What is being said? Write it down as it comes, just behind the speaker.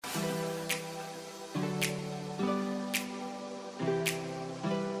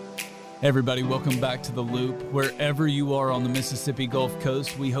Everybody, welcome back to The Loop. Wherever you are on the Mississippi Gulf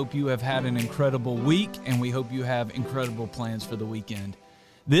Coast, we hope you have had an incredible week, and we hope you have incredible plans for the weekend.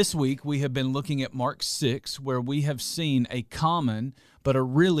 This week, we have been looking at Mark 6, where we have seen a common but a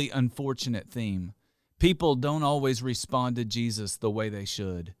really unfortunate theme. People don't always respond to Jesus the way they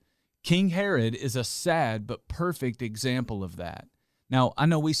should. King Herod is a sad but perfect example of that. Now, I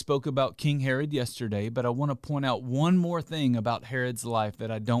know we spoke about King Herod yesterday, but I want to point out one more thing about Herod's life that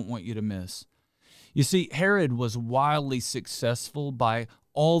I don't want you to miss. You see, Herod was wildly successful by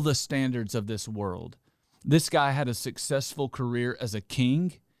all the standards of this world. This guy had a successful career as a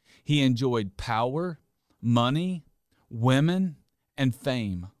king. He enjoyed power, money, women, and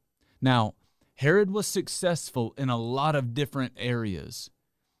fame. Now, Herod was successful in a lot of different areas,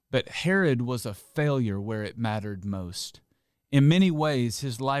 but Herod was a failure where it mattered most. In many ways,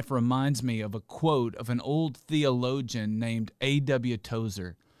 his life reminds me of a quote of an old theologian named A.W.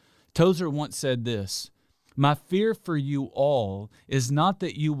 Tozer. Tozer once said this, "My fear for you all is not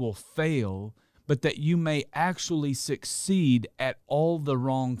that you will fail, but that you may actually succeed at all the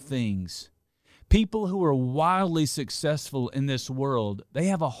wrong things." People who are wildly successful in this world, they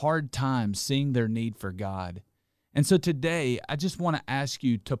have a hard time seeing their need for God. And so today, I just want to ask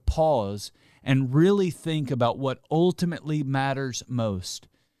you to pause and really think about what ultimately matters most.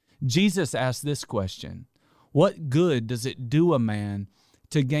 Jesus asked this question, what good does it do a man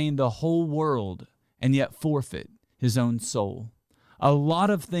to gain the whole world and yet forfeit his own soul? A lot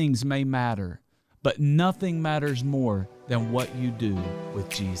of things may matter, but nothing matters more than what you do with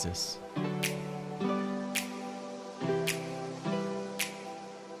Jesus.